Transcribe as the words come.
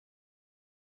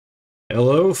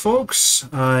Hello, folks.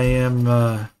 I am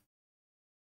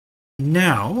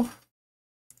now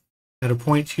at a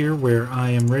point here where I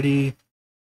am ready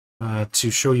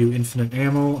to show you infinite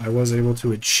ammo. I was able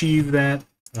to achieve that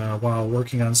while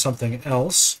working on something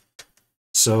else.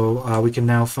 So we can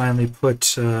now finally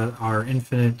put our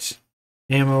infinite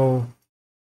ammo.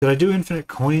 Did I do infinite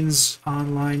coins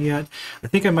online yet? I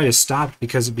think I might have stopped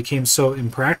because it became so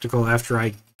impractical after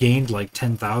I gained like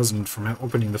 10,000 from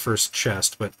opening the first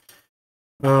chest, but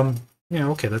yeah,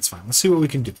 okay, that's fine. Let's see what we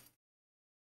can do.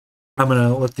 I'm going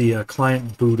to let the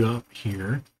client boot up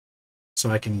here so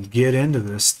I can get into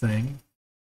this thing.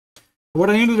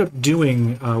 What I ended up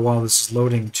doing while this is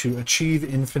loading to achieve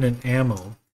infinite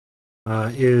ammo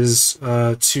is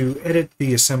to edit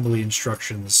the assembly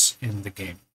instructions in the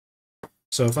game.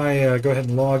 So if I go ahead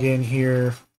and log in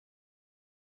here,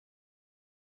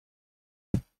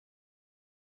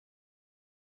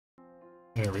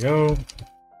 there we go.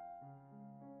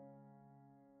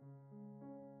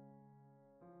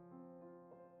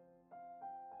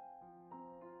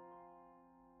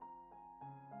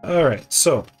 Alright,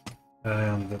 so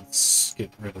let's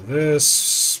get rid of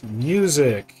this.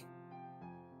 Music.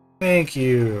 Thank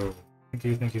you. Thank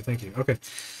you, thank you, thank you. Okay,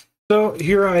 so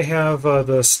here I have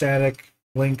the static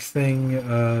link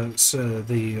thing, so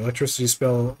the electricity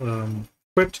spell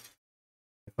equipped.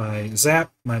 If I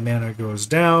zap, my mana goes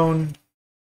down.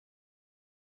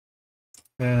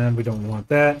 And we don't want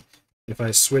that. If I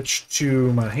switch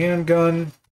to my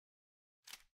handgun,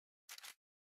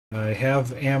 I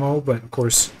have ammo, but of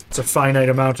course it's a finite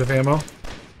amount of ammo.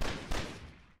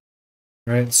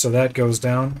 Right, so that goes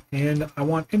down, and I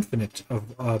want infinite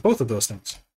of both of those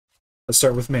things. Let's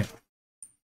start with mana.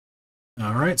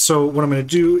 Alright, so what I'm going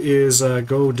to do is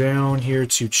go down here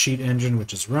to Cheat Engine,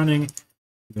 which is running.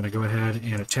 I'm going to go ahead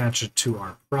and attach it to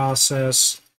our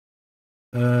process.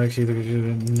 Okay,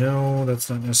 no, that's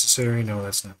not necessary. No,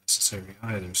 that's not necessary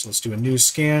either. So let's do a new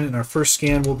scan, and our first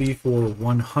scan will be for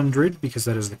 100, because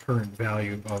that is the current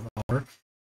value of our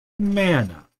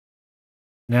mana.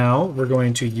 Now, we're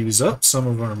going to use up some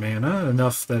of our mana,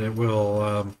 enough that it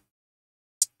will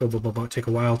take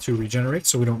a while to regenerate,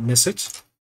 so we don't miss it.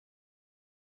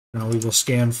 Now we will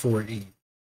scan for a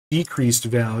decreased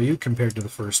value compared to the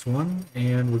first one,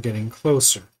 and we're getting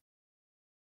closer.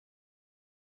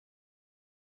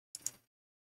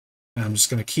 I'm just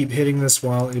going to keep hitting this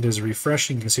while it is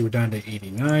refreshing. You can see we're down to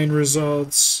 89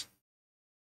 results.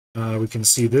 We can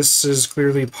see this is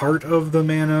clearly part of the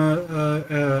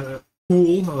mana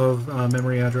pool of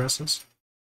memory addresses.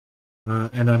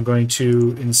 And I'm going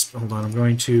to, hold on, I'm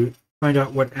going to find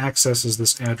out what accesses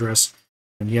this address.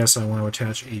 And yes, I want to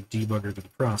attach a debugger to the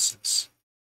process.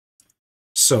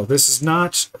 So this is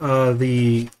not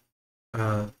the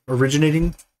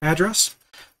originating address.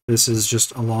 This is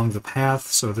just along the path,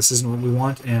 so this isn't what we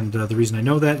want, and the reason I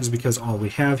know that is because all we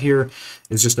have here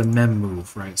is just a mem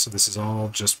move, right? So this is all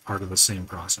just part of the same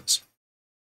process.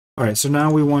 All right, so now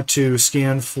we want to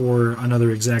scan for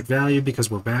another exact value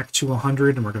because we're back to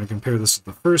 100, and we're going to compare this to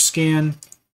the first scan,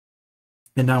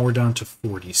 and now we're down to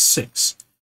 46.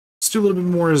 Let's do a little bit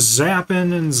more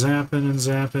zapping and zapping and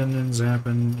zapping and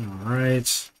zapping. All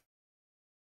right.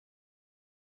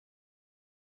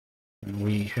 And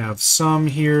we have some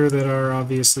here that are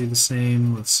obviously the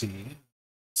same. Let's see.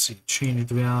 Change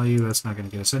the value. That's not going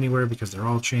to get us anywhere because they're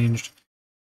all changed.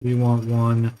 We want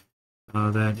one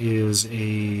that is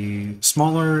a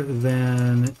smaller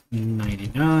than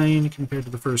 99 compared to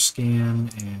the first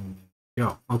scan. And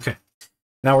go. Okay.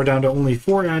 Now we're down to only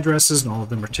 4 addresses, and all of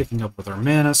them are ticking up with our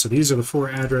mana. So these are the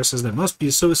 4 addresses that must be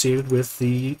associated with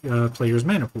the player's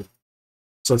mana pool.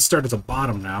 So let's start at the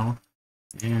bottom now.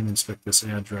 And inspect this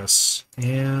address,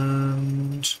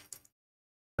 and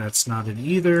that's not it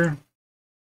either.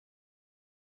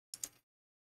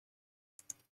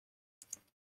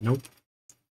 Nope.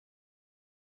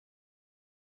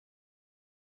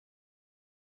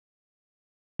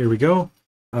 Here we go.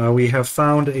 We have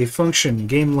found a function,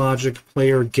 game logic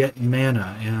player get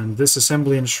mana, and this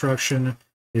assembly instruction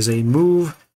is a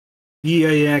move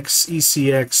EAX,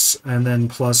 ECX, and then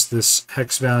plus this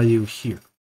hex value here.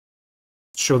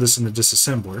 Show this in the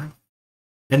disassembler.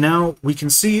 And now we can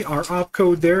see our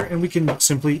opcode there, and we can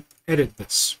simply edit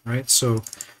this, right? So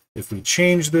if we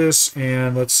change this,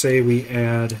 and let's say we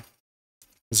add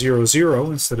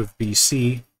 00 instead of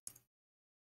BC,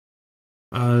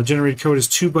 generated code is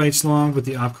 2 bytes long, but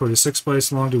the opcode is 6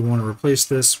 bytes long. Do we want to replace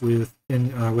this with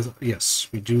yes,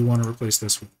 we do want to replace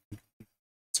this with.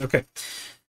 Okay.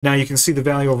 Now you can see the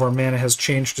value of our mana has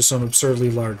changed to some absurdly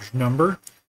large number,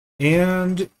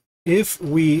 and if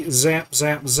we zap,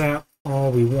 zap, zap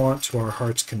all we want to our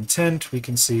heart's content, we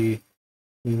can see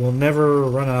We will never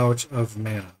run out of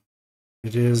mana.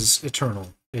 It is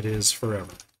eternal. It is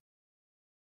forever.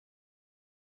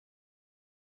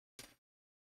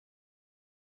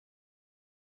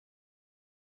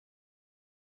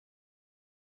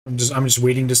 I'm just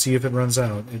waiting to see if it runs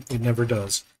out. It never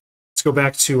does. Let's go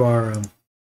back to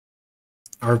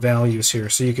our values here,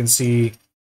 so you can see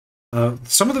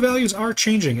some of the values are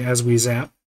changing as we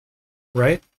zap,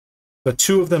 right? But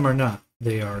two of them are not.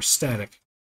 They are static.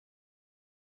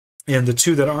 And the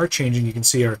two that are changing, you can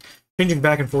see, are changing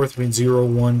back and forth between 0,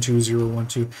 1, 2, 0, 1,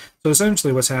 2. So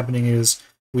essentially what's happening is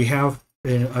we have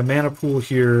a mana pool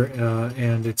here,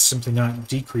 and it's simply not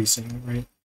decreasing, right?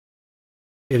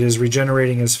 It is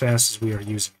regenerating as fast as we are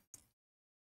using it.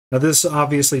 Now this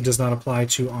obviously does not apply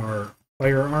to our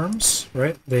firearms,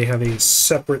 right? They have a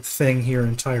separate thing here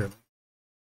entirely.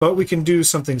 But we can do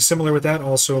something similar with that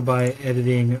also by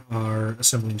editing our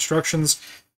assembly instructions.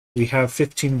 We have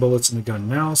 15 bullets in the gun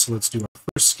now, so let's do our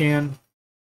first scan.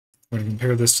 We're going to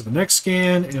compare this to the next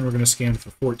scan, and we're going to scan for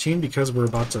 14 because we're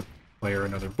about to fire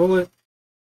another bullet.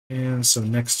 And so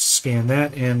next scan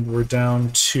that, and we're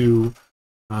down to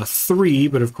 3,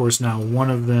 but of course now one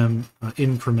of them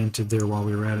incremented there while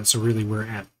we were at it, so really we're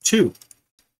at 2.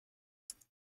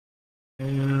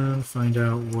 And find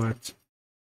out what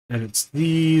edits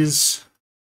these.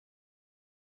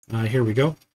 Here we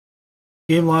go.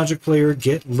 Game logic player,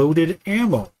 get loaded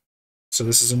ammo. So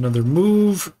this is another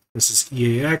move. This is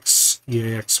EAX,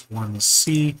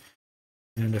 EAX1C.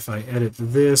 And if I edit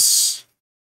this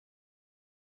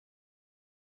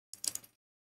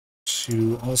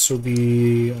to also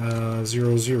be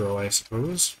 00, I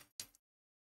suppose.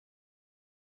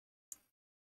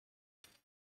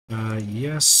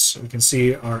 Yes, we can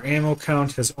see our ammo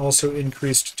count has also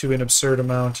increased to an absurd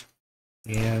amount,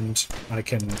 and I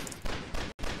can... Let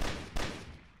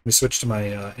me switch to my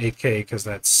AK, because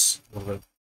that's a little bit...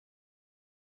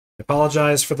 I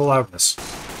apologize for the loudness.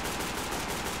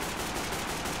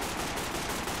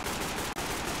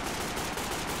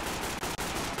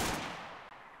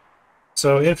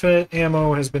 So infinite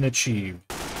ammo has been achieved.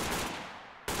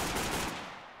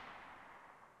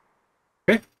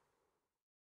 Okay.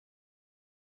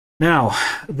 Now,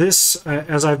 this,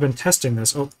 as I've been testing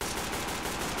this... Oh.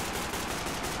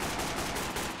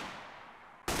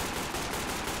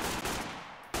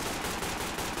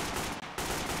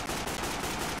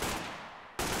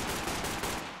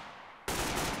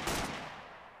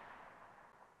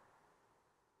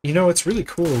 You know, it's really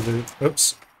cool that...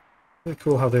 Oops. Really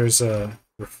cool how there's a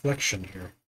reflection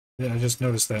here. Yeah, I just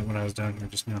noticed that when I was down here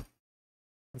just now.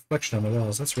 Reflection on the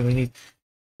walls. That's really neat.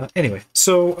 Anyway,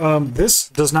 so this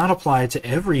does not apply to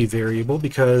every variable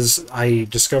because I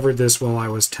discovered this while I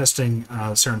was testing,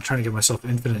 I'm trying to get myself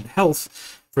infinite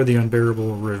health for the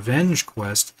Unbearable Revenge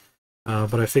quest.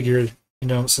 But I figured, you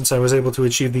know, since I was able to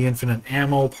achieve the infinite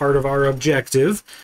ammo part of our objective,